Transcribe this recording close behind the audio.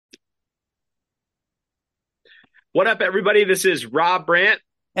What up, everybody? This is Rob Brandt.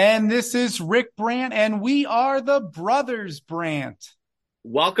 And this is Rick Brandt, and we are the Brothers Brandt.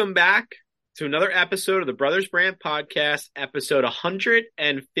 Welcome back to another episode of the Brothers Brandt podcast, episode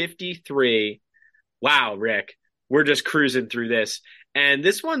 153. Wow, Rick, we're just cruising through this, and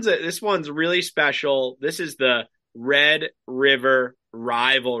this one's really special. This is the Red River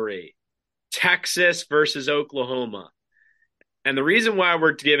Rivalry, Texas versus Oklahoma, and the reason why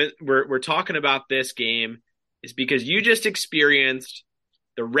we're talking about this game is because you just experienced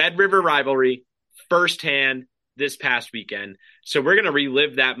the Red River rivalry firsthand this past weekend. So we're going to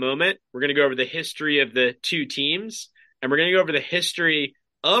relive that moment. We're going to go over the history of the two teams, and we're going to go over the history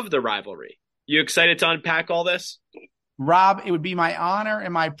of the rivalry. You excited to unpack all this? Rob, it would be my honor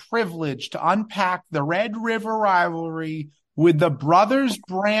and my privilege to unpack the Red River rivalry with the Brothers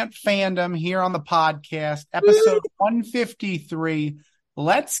Brandt fandom here on the podcast, episode 153.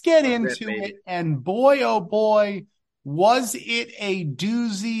 Let's get into it. And boy, oh boy, was it a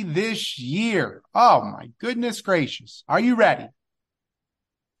doozy this year? Oh my goodness gracious! Are you ready?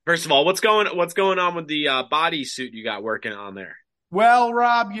 First of all, what's going on with the bodysuit you got working on there? Well,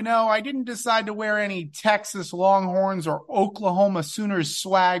 Rob, I didn't decide to wear any Texas Longhorns or Oklahoma Sooners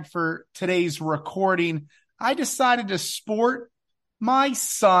swag for today's recording. I decided to sport my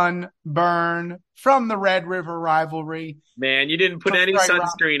sunburn from the Red River rivalry. Man, you didn't put any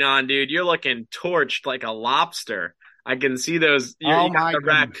sunscreen on, dude. You're looking torched like a lobster. I can see those. You got the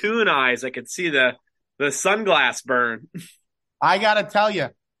raccoon eyes. I could see the sunglass burn. I got to tell you,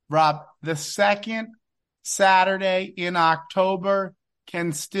 Rob, the second Saturday in October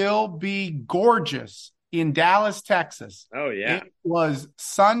can still be gorgeous in Dallas, Texas. Oh, yeah. It was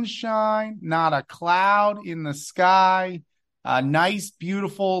sunshine, not a cloud in the sky, a nice,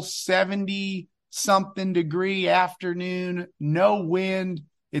 beautiful 70-something degree afternoon, no wind.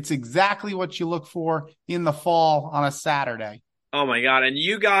 It's exactly what you look for in the fall on a Saturday. Oh my God. And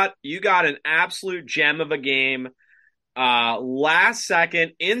you got an absolute gem of a game. Last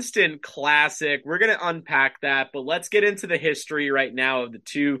second, instant classic. We're going to unpack that, but let's get into the history right now of the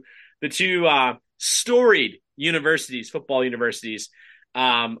two storied universities, football universities.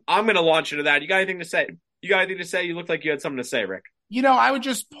 I'm going to launch into that. You got anything to say? You look like you had something to say, Rick. I would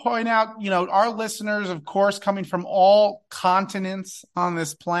just point out, our listeners, of course, coming from all continents on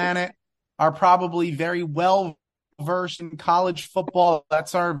this planet, are probably very well versed in college football.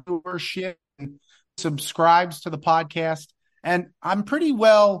 That's our viewership and subscribes to the podcast. And I'm pretty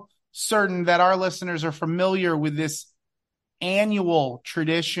well certain that our listeners are familiar with this annual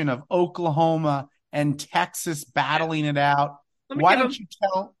tradition of Oklahoma and Texas battling it out. Why don't you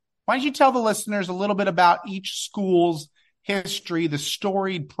tell the listeners a little bit about each school's history, the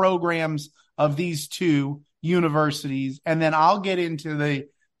storied programs of these two universities, and then I'll get into the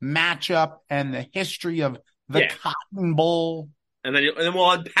matchup and the history of the Cotton Bowl. And then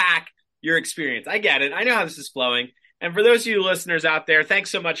we'll unpack your experience. I get it. I know how this is flowing. And for those of you listeners out there,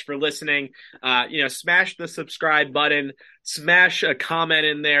 thanks so much for listening. Smash the subscribe button, smash a comment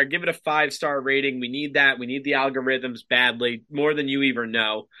in there, give it a 5-star rating. We need that. We need the algorithms badly, more than you even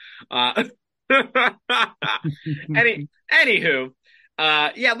know. Anywho,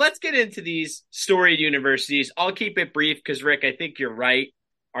 let's get into these storied universities. I'll keep it brief because, Rick, I think you're right.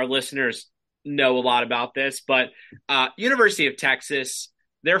 Our listeners know a lot about this, but University of Texas,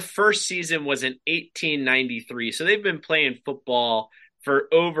 their first season was in 1893. So they've been playing football for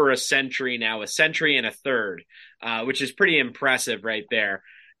over a century now, a century and a third, which is pretty impressive right there.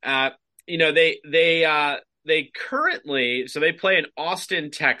 They currently, so they play in Austin,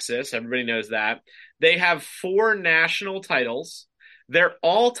 Texas. Everybody knows that. They have 4 national titles. Their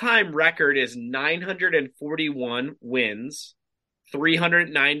all-time record is 941 wins,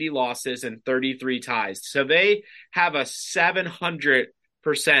 390 losses, and 33 ties. So they have a 700%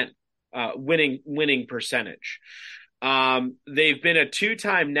 winning percentage. They've been a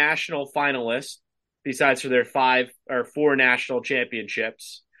 2-time national finalist, besides for their 4 national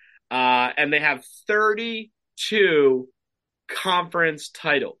championships. And they have 32 conference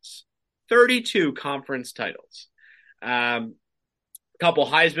titles. 32 conference titles. Couple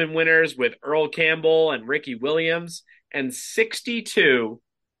Heisman winners with Earl Campbell and Ricky Williams, and 62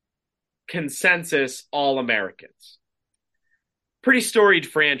 consensus All-Americans. Pretty storied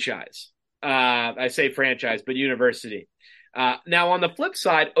franchise. I say franchise, but university. Now, on the flip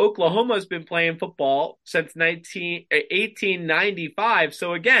side, Oklahoma's been playing football since 1895.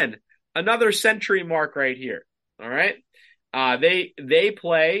 So again, another century mark right here. All right. They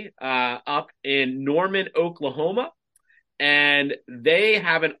play up in Norman, Oklahoma, and they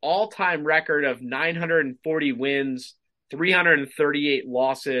have an all-time record of 940 wins, 338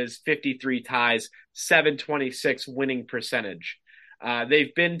 losses, 53 ties, 726 winning percentage.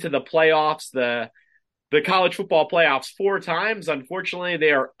 They've been to the playoffs, the college football playoffs 4 times. Unfortunately,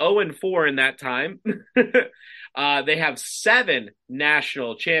 they are 0-4 in that time. They have 7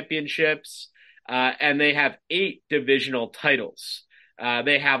 national championships, and they have 8 divisional titles.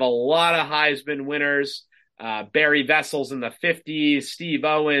 They have a lot of Heisman winners. Barry Vessels in the 50s, Steve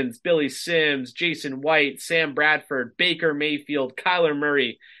Owens, Billy Sims, Jason White, Sam Bradford, Baker Mayfield, Kyler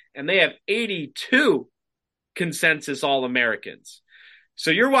Murray, and they have 82 consensus All-Americans. So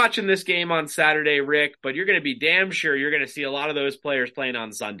you're watching this game on Saturday, Rick, but you're going to be damn sure you're going to see a lot of those players playing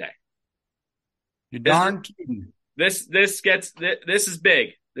on Sunday. You're darn kidding. This is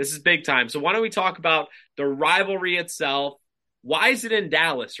big. This is big time. So why don't we talk about the rivalry itself? Why is it in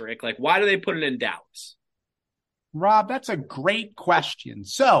Dallas, Rick? Like, why do they put it in Dallas? Rob, that's a great question.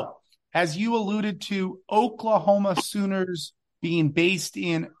 So, as you alluded to, Oklahoma Sooners being based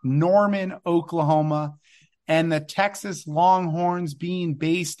in Norman, Oklahoma, and the Texas Longhorns being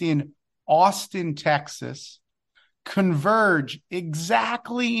based in Austin, Texas, converge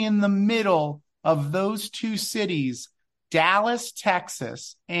exactly in the middle of those two cities, Dallas,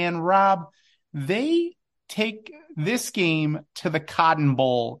 Texas. And Rob, they take this game to the Cotton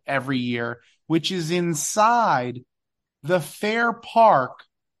Bowl every year, which is inside the Fair Park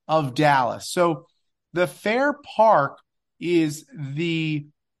of Dallas. So the Fair Park is the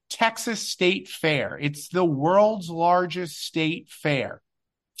Texas State Fair. It's the world's largest state fair.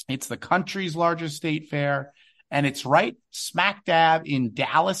 It's the country's largest state fair, and it's right smack dab in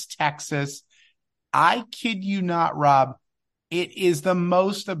Dallas, Texas. I kid you not, Rob. It is the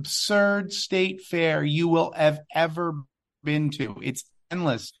most absurd state fair you will have ever been to. It's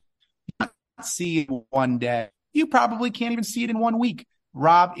endless. See it one day. You probably can't even see it in 1 week.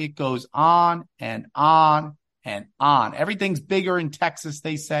 Rob, it goes on and on and on. Everything's bigger in Texas,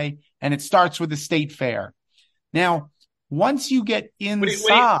 they say, and it starts with the state fair. Now, once you get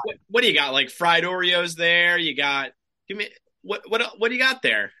inside, what do you got? Like fried Oreos there? You got what do you got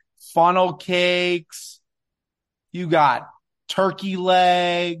there? Funnel cakes. You got turkey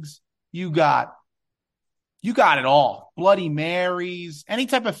legs. You got it all. Bloody Marys, any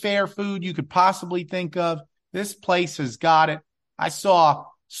type of fair food you could possibly think of. This place has got it. I saw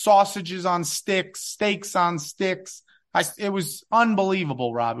sausages on sticks, steaks on sticks. It was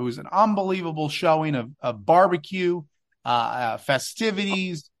unbelievable, Rob. It was an unbelievable showing of barbecue,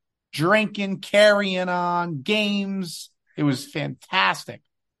 festivities, drinking, carrying on, games. It was fantastic.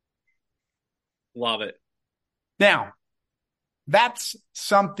 Love it. Now, that's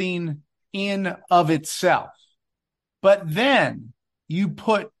something in of itself. But then you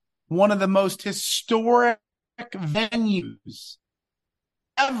put one of the most historic venues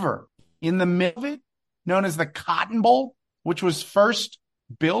ever in the middle of it, known as the Cotton Bowl, which was first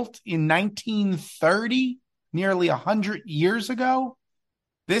built in 1930, nearly 100 years ago.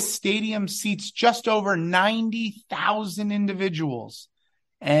 This stadium seats just over 90,000 individuals.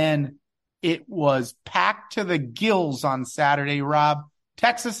 And it was packed to the gills on Saturday, Rob.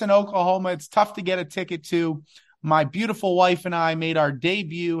 Texas and Oklahoma, it's tough to get a ticket to. My beautiful wife and I made our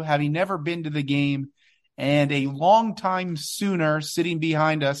debut, having never been to the game, and a longtime Sooner sitting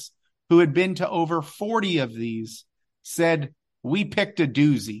behind us who had been to over 40 of these said, we picked a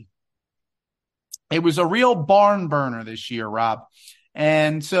doozy. It was a real barn burner this year, Rob.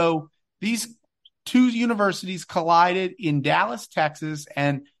 And so these two universities collided in Dallas, Texas,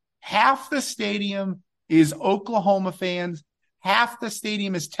 and half the stadium is Oklahoma fans. Half the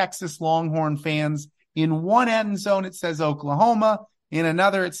stadium is Texas Longhorn fans. In one end zone, it says Oklahoma. In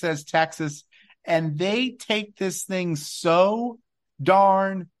another, it says Texas. And they take this thing so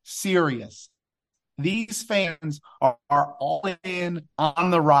darn serious. These fans are all in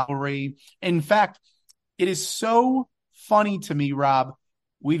on the rivalry. In fact, it is so funny to me, Rob.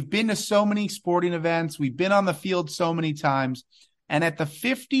 We've been to so many sporting events. We've been on the field so many times. And at the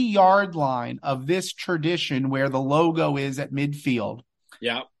 50-yard line of this tradition where the logo is at midfield,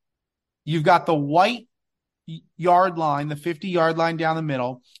 yeah, you've got the white yard line, the 50-yard line down the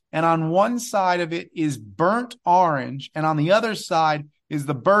middle. And on one side of it is burnt orange. And on the other side is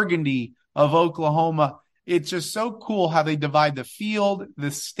the burgundy of Oklahoma. It's just so cool how they divide the field,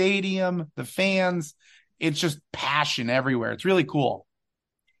 the stadium, the fans. It's just passion everywhere. It's really cool.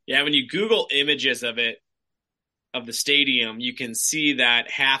 Yeah, when you Google images of it, of the stadium, you can see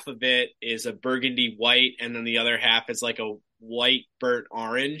that half of it is a burgundy white, and then the other half is like a white burnt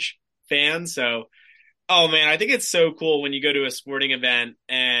orange fan. So, oh man, I think it's so cool when you go to a sporting event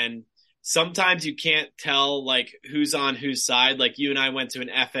and sometimes you can't tell like who's on whose side. Like you and I went to an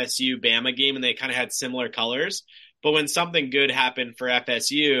FSU Bama game and they kind of had similar colors. But when something good happened for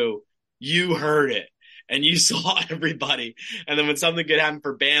FSU, you heard it and you saw everybody. And then when something good happened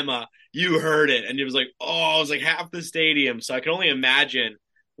for Bama, you heard it. And it was like, oh, it was like half the stadium. So I can only imagine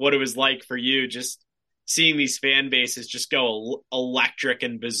what it was like for you just seeing these fan bases just go electric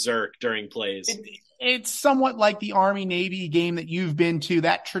and berserk during plays. It's somewhat like the Army Navy game that you've been to,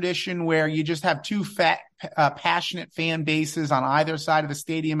 that tradition where you just have two passionate fan bases on either side of the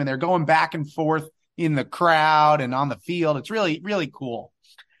stadium, and they're going back and forth in the crowd and on the field. It's really, really cool.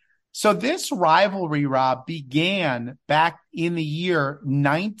 So this rivalry, Rob, began back in the year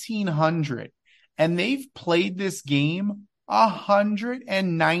 1900, and they've played this game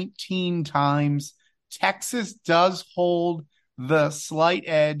 119 times. Texas does hold the slight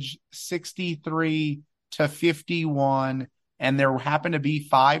edge, 63-51, and there happen to be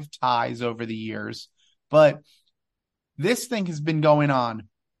 5 ties over the years. But this thing has been going on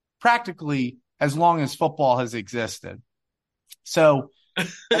practically as long as football has existed. So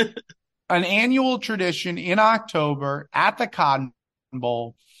an annual tradition in October at the Cotton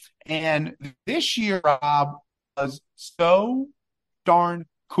Bowl. And this year, Rob, was so darn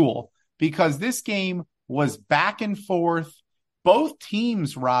cool because this game was back and forth. Both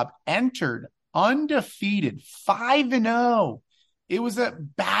teams, Rob, entered undefeated, 5-0. It was a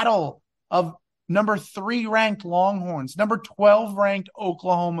battle of number 3 ranked Longhorns, number 12 ranked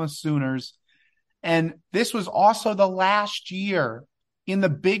Oklahoma Sooners. And this was also the last year in the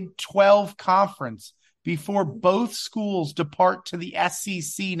Big 12 conference before both schools depart to the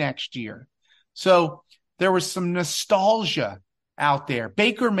SEC next year. So there was some nostalgia out there.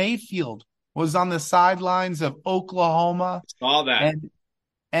 Baker Mayfield was on the sidelines of Oklahoma. Saw that.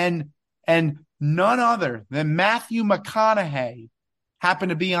 And none other than Matthew McConaughey happened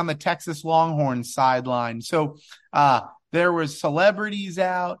to be on the Texas Longhorns sideline. So there was celebrities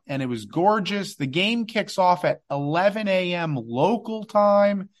out, and it was gorgeous. The game kicks off at 11 a.m. local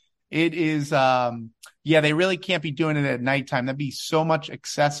time. It is, they really can't be doing it at nighttime. That'd be so much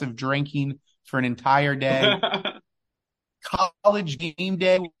excessive drinking for an entire day. College game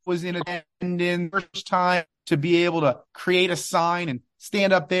day was in attendance. First time to be able to create a sign and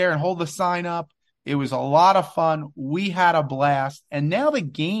stand up there and hold the sign up. It was a lot of fun. We had a blast. And now the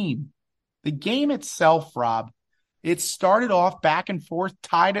game itself, Rob, it started off back and forth,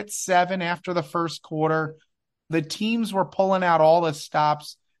 tied at 7 after the first quarter. The teams were pulling out all the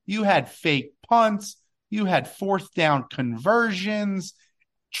stops. You had fake punts. You had 4th down conversions,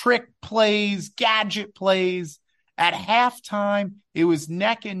 trick plays, gadget plays. At halftime, it was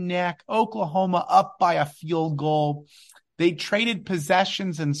neck and neck. Oklahoma up by a field goal. They traded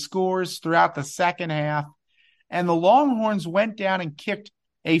possessions and scores throughout the second half. And the Longhorns went down and kicked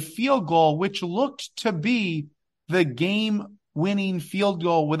a field goal, which looked to be the game-winning field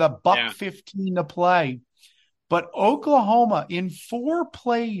goal with a $1:15 to play. But Oklahoma, in 4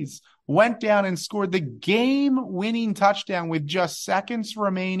 plays, went down and scored the game-winning touchdown with just seconds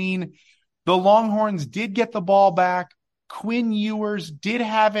remaining. The Longhorns did get the ball back. Quinn Ewers did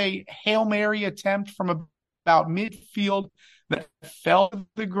have a Hail Mary attempt from about midfield that fell to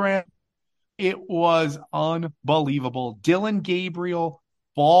the ground. It was unbelievable. Dylan Gabriel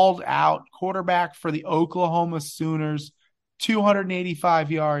balled out, quarterback for the Oklahoma Sooners,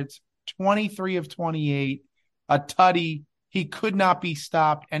 285 yards, 23 of 28, a tutty. He could not be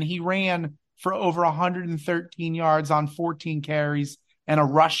stopped, and he ran for over 113 yards on 14 carries and a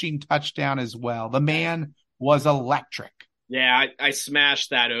rushing touchdown as well. The man was electric. Yeah, I smashed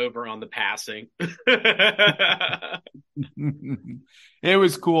that over on the passing. It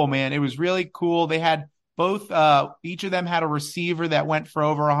was cool, man. It was really cool. They had both, each of them had a receiver that went for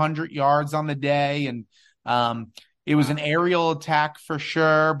over 100 yards on the day. And it was an aerial attack for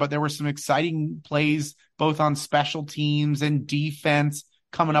sure, but there were some exciting plays both on special teams and defense,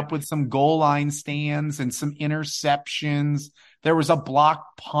 coming up with some goal line stands and some interceptions. There was a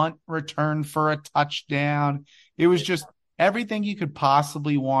blocked punt return for a touchdown. It was just everything you could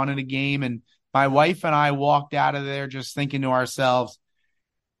possibly want in a game. And my wife and I walked out of there just thinking to ourselves,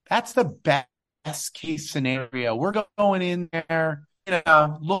 that's the best case scenario. We're going in there,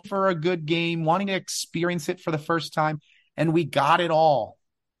 look for a good game, wanting to experience it for the first time. And we got it all.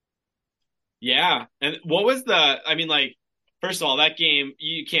 Yeah. And what was first of all, that game,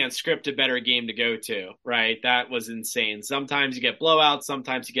 you can't script a better game to go to, right? That was insane. Sometimes you get blowouts,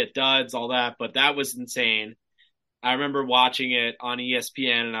 sometimes you get duds, all that, but that was insane. I remember watching it on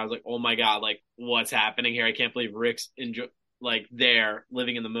ESPN and I was like, oh my God, like what's happening here? I can't believe Rick's there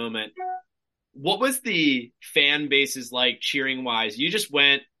living in the moment. What was the fan bases like cheering wise? You just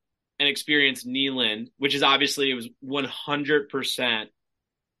went and experienced Neyland, which is obviously, it was 100%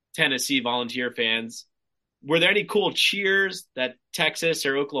 Tennessee Volunteer fans. were there any cool cheers that Texas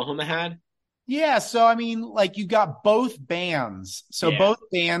or Oklahoma had? Yeah, so I mean, like you got both bands. So Yeah. both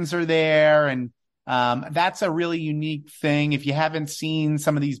bands are there, and that's a really unique thing. If you haven't seen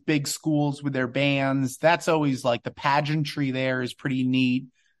some of these big schools with their bands, that's always like the pageantry there is pretty neat.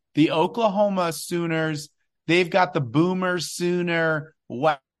 The Oklahoma Sooners, they've got the Boomer Sooner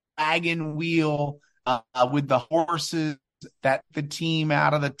wagon wheel with the horses that the team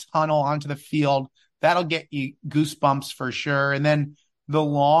out of the tunnel onto the field. That'll get you goosebumps for sure. And then the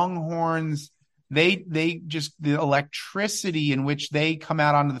Longhorns, they just the electricity in which they come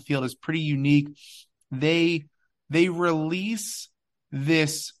out onto the field is pretty unique. They release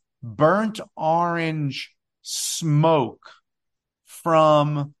this burnt orange smoke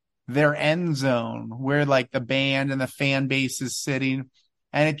from their end zone where like the band and the fan base is sitting,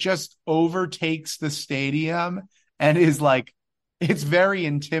 and it just overtakes the stadium and is like it's very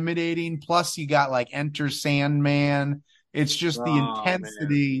intimidating. Plus you got like Enter Sandman. It's just the Oh man,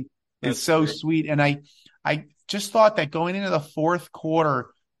 intensity is that's so great. sweet. And I just thought that going into the fourth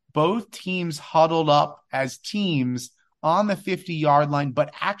quarter, both teams huddled up as teams on the 50-yard line,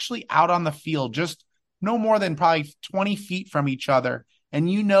 but actually out on the field, just no more than probably 20 feet from each other. And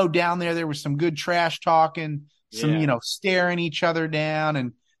down there was some good trash talking, some, Yeah, staring each other down.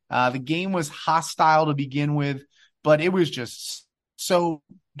 And the game was hostile to begin with, but it was just so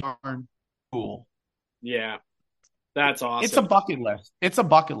darn cool. yeah, that's It's a awesome. bucket list. It's a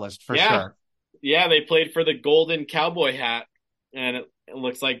bucket list for Yeah, sure. yeah, they played for the Golden Cowboy hat, and it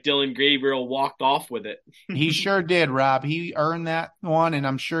looks like Dylan Gabriel walked off with it. He sure did, Rob. He earned that one, and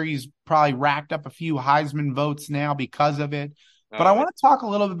I'm sure he's probably racked up a few Heisman votes now because of it. But I Oh, want to talk a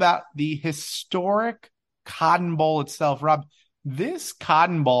little bit about the historic Cotton Bowl itself, Rob. This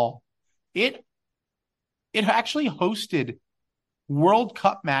Cotton Bowl, it it actually hosted World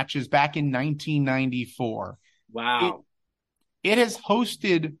Cup matches back in 1994. It wow. it has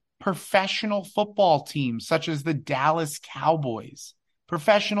hosted professional football teams such as the Dallas Cowboys,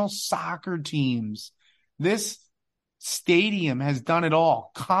 professional soccer teams. This stadium has done it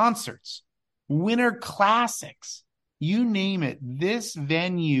all. Concerts, winter classics, you name it. This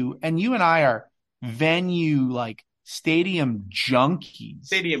venue, and you and I are venue like stadium junkies.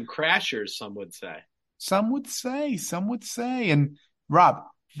 Stadium crashers, some would say. Some would say. And Rob,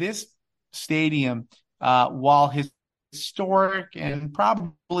 this stadium, while historic and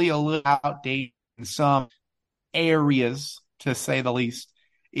probably a little outdated in some areas, to say the least,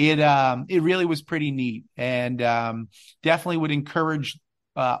 it really was pretty neat, and definitely would encourage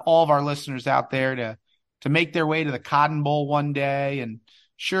all of our listeners out there to make their way to the Cotton Bowl one day. And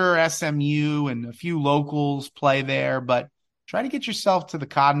sure, SMU and a few locals play there, but try to get yourself to the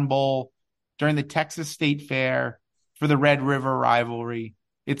Cotton Bowl during the Texas State Fair for the Red River rivalry.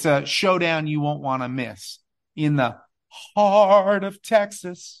 It's a showdown you won't want to miss in the heart of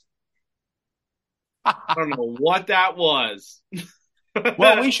Texas. I don't know what that was.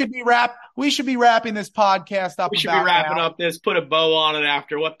 Well, we should be wrapping this podcast up We should be about wrapping now. up this, put a bow on it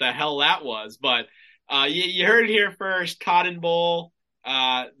after what the hell that was. But you heard it here first. Cotton Bowl,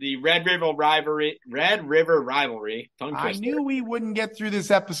 the Red River rivalry, tongue I twister. knew we wouldn't get through this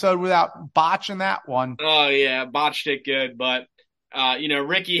episode without botching that one. Oh yeah, botched it good. But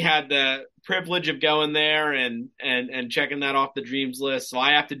Ricky had the privilege of going there and checking that off the dreams list. So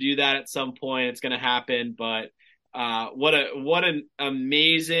I have to do that at some point. It's going to happen. But what an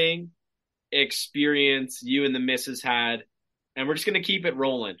amazing experience you and the missus had, and we're just going to keep it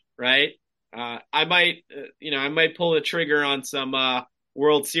rolling, right? I might pull the trigger on some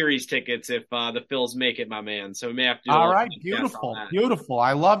World Series tickets if the Phils make it, my man. So we may have to do a All little right, podcast on beautiful, that. beautiful.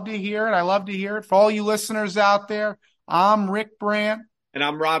 I love to hear it. I love to hear it. For all you listeners out there, I'm Rick Brandt. And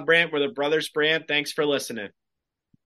I'm Rob Brandt. We're the Brothers Brandt. Thanks for listening.